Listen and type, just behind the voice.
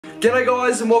G'day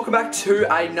guys, and welcome back to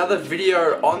another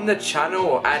video on the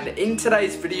channel. And in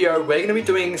today's video we're going to be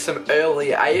doing some early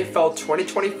AFL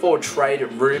 2024 trade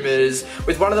rumours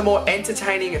with one of the more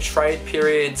entertaining trade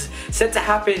periods set to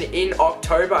happen in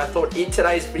October. I thought in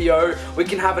today's video we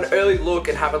can have an early look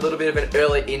and have a little bit of an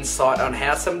early insight on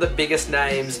how some of the biggest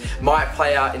names might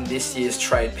play out in this year's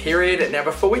trade period. Now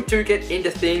before we do get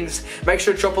into things, make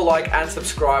sure to drop a like and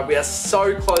subscribe. We are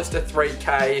so close to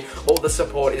 3K. All the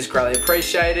support is greatly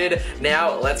appreciated.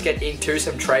 Now let's get into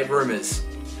some trade rumours.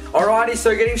 Alrighty,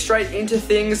 so getting straight into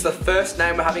things, the first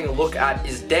name we're having a look at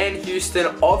is Dan Houston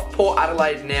of Port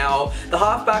Adelaide now. The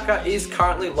halfbacker is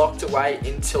currently locked away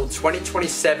until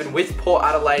 2027 with Port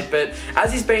Adelaide, but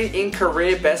as he's been in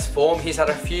career best form, he's had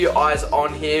a few eyes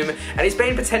on him, and he's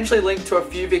been potentially linked to a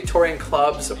few Victorian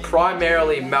clubs,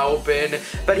 primarily Melbourne,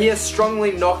 but he has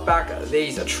strongly knocked back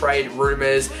these trade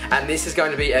rumours, and this is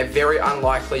going to be a very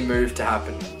unlikely move to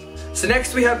happen. So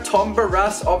next we have Tom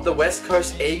Barrass of the West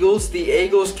Coast Eagles. The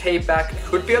Eagles key back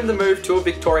could be on the move to a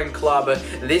Victorian club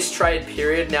this trade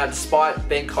period. Now despite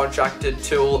being contracted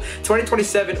till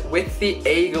 2027 with the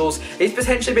Eagles, he's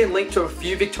potentially been linked to a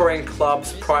few Victorian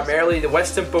clubs, primarily the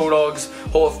Western Bulldogs,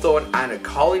 Hawthorn and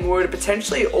Collingwood.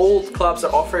 Potentially all clubs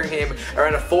are offering him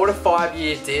around a 4 to 5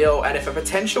 year deal, and if a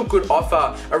potential good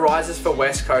offer arises for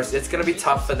West Coast, it's going to be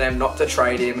tough for them not to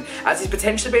trade him, as he's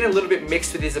potentially been a little bit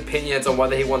mixed with his opinions on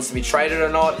whether he wants to be traded or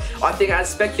not. I think as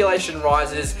speculation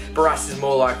rises, Barrass is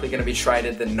more likely going to be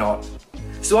traded than not.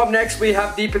 So up next we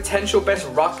have the potential best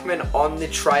ruckman on the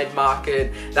trade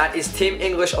market. That is Tim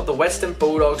English of the Western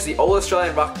Bulldogs. The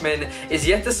All-Australian ruckman is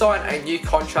yet to sign a new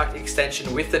contract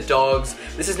extension with the Dogs.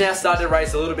 This has now started to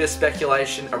raise a little bit of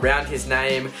speculation around his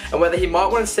name and whether he might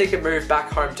want to seek a move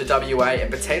back home to WA and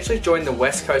potentially join the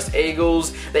West Coast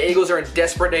Eagles. The Eagles are in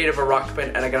desperate need of a ruckman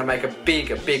and are going to make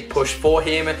a big push for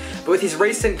him. But with his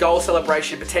recent goal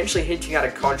celebration potentially hinting at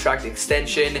a contract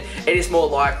extension, it is more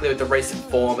likely with the recent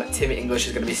form Tim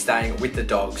English is going to be staying with the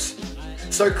Dogs.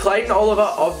 So Clayton Oliver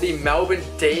of the Melbourne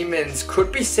Demons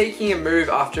could be seeking a move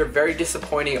after a very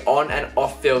disappointing on and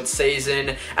off-field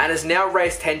season, and has now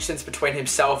raised tensions between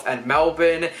himself and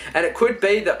Melbourne, and it could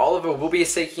be that Oliver will be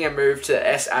seeking a move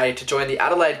to SA to join the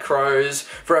Adelaide Crows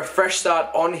for a fresh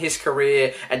start on his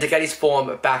career and to get his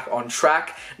form back on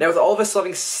track. Now with Oliver still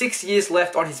having 6 years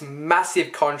left on his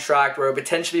massive contract where he'll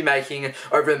potentially be making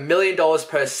over $1 million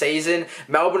per season,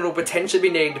 Melbourne will potentially be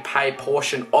needing to pay a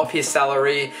portion of his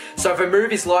salary. So if a move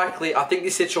is likely, I think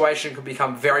this situation could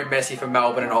become very messy for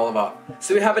Melbourne and Oliver.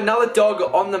 So we have another dog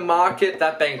on the market,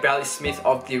 that being Bailey Smith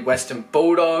of the Western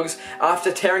Bulldogs.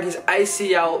 After tearing his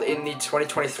ACL in the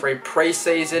 2023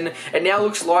 pre-season, it now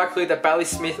looks likely that Bailey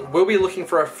Smith will be looking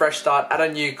for a fresh start at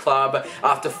a new club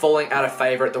after falling out of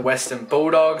favour at the Western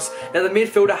Bulldogs. Now the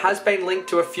midfielder has been linked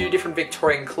to a few different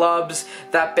Victorian clubs,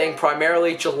 that being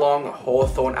primarily Geelong,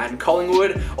 Hawthorn and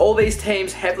Collingwood. All these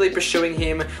teams heavily pursuing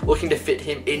him, looking to fit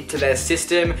him into their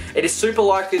system. It is super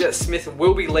likely that Smith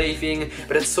will be leaving,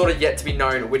 but it's sort of yet to be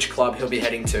known which club he'll be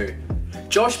heading to.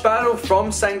 Josh Battle from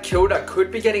St Kilda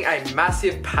could be getting a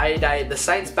massive payday. The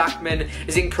Saints backman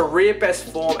is in career best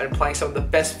form and playing some of the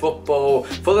best football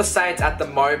for the Saints at the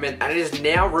moment, and it is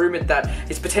now rumoured that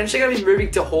he's potentially going to be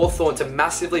moving to Hawthorn to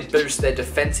massively boost their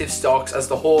defensive stocks as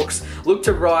the Hawks look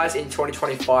to rise in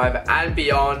 2025 and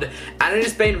beyond. And it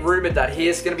has been rumoured that he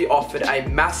is going to be offered a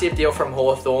massive deal from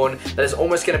Hawthorn that is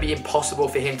almost going to be impossible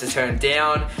for him to turn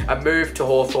down. A move to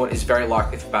Hawthorn is very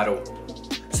likely for Battle.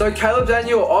 So Caleb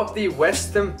Daniel of the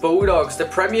Western Bulldogs, the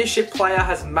premiership player,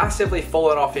 has massively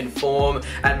fallen off in form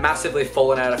and massively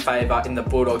fallen out of favour in the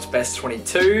Bulldogs best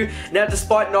 22. Now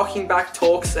despite knocking back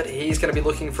talks that he's going to be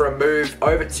looking for a move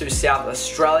over to South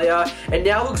Australia, it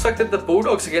now looks like that the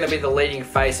Bulldogs are going to be the leading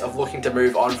face of looking to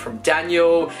move on from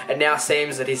Daniel. It now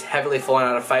seems that he's heavily fallen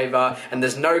out of favour and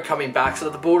there's no coming back,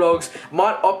 so the Bulldogs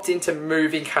might opt into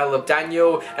moving Caleb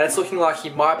Daniel, and it's looking like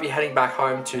he might be heading back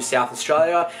home to South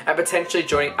Australia and potentially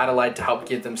joining Adelaide to help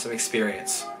give them some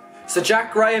experience. So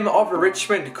Jack Graham of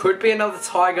Richmond could be another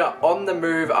Tiger on the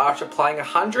move after playing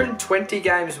 120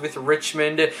 games with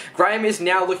Richmond. Graham is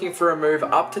now looking for a move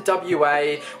up to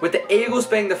WA, with the Eagles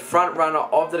being the front runner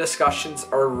of the discussions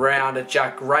around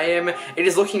Jack Graham. It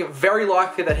is looking very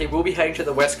likely that he will be heading to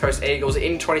the West Coast Eagles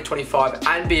in 2025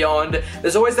 and beyond.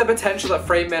 There's always the potential that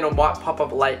Fremantle might pop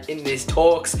up late in these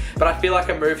talks, but I feel like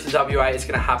a move to WA is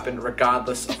going to happen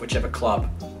regardless of whichever club.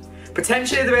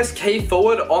 Potentially the best key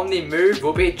forward on the move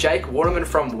will be Jake Waterman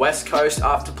from West Coast.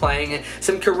 After playing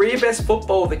some career best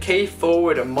football, the key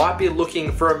forward might be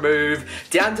looking for a move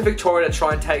down to Victoria to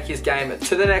try and take his game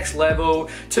to the next level.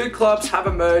 Two clubs have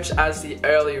emerged as the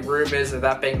early rumours,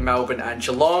 that being Melbourne and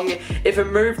Geelong. If a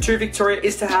move to Victoria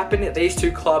is to happen, these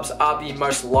two clubs are the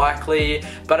most likely,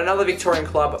 but another Victorian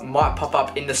club might pop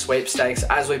up in the sweepstakes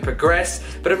as we progress.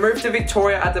 But a move to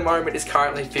Victoria at the moment is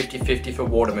currently 50-50 for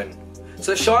Waterman.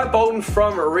 So Shai Bolton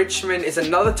from Richmond is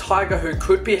another Tiger who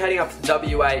could be heading up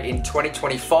to WA in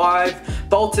 2025.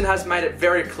 Bolton has made it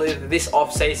very clear that this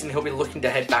off-season he'll be looking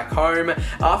to head back home.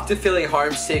 After feeling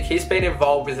homesick, he's been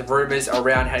involved with rumours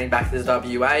around heading back to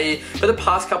the WA for the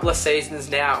past couple of seasons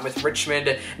now, with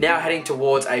Richmond now heading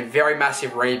towards a very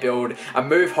massive rebuild. A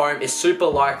move home is super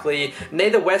likely.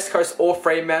 Neither West Coast or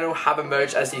Fremantle have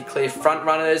emerged as the clear front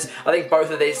runners. I think both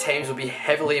of these teams will be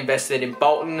heavily invested in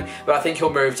Bolton, but I think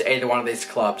he'll move to either one of these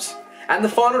clubs. And the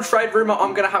final trade rumour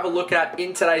I'm going to have a look at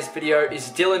in today's video is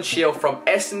Dylan Shiel from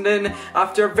Essendon.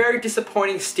 After a very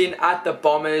disappointing stint at the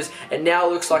Bombers, it now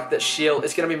looks like that Shiel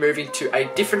is going to be moving to a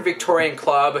different Victorian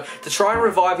club to try and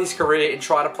revive his career and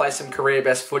try to play some career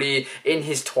best footy in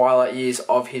his twilight years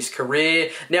of his career.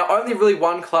 Now, only really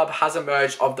one club has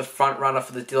emerged of the front runner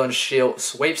for the Dylan Shiel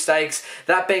sweepstakes,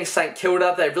 that being St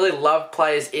Kilda. They really love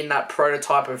players in that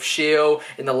prototype of Shiel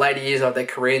in the later years of their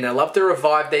career, and they love to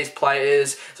revive these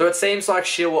players. So it seems like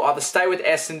Shiel will either stay with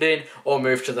Essendon or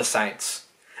move to the Saints.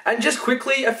 And just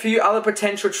quickly, a few other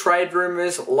potential trade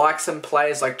rumours, like some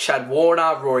players like Chad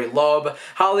Warner, Rory Lobb,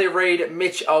 Harley Reid,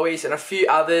 Mitch Owies, and a few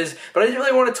others. But I didn't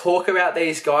really want to talk about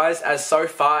these guys, as so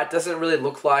far it doesn't really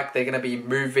look like they're going to be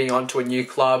moving on to a new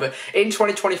club in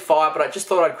 2025, but I just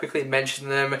thought I'd quickly mention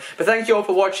them. But thank you all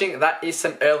for watching. That is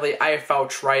some early AFL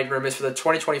trade rumours for the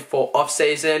 2024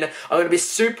 off-season. I'm going to be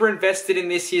super invested in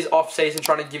this year's off-season,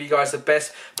 trying to give you guys the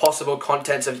best possible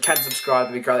content, so if you can subscribe,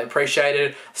 it'd be greatly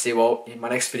appreciated. See you all in my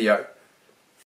next video.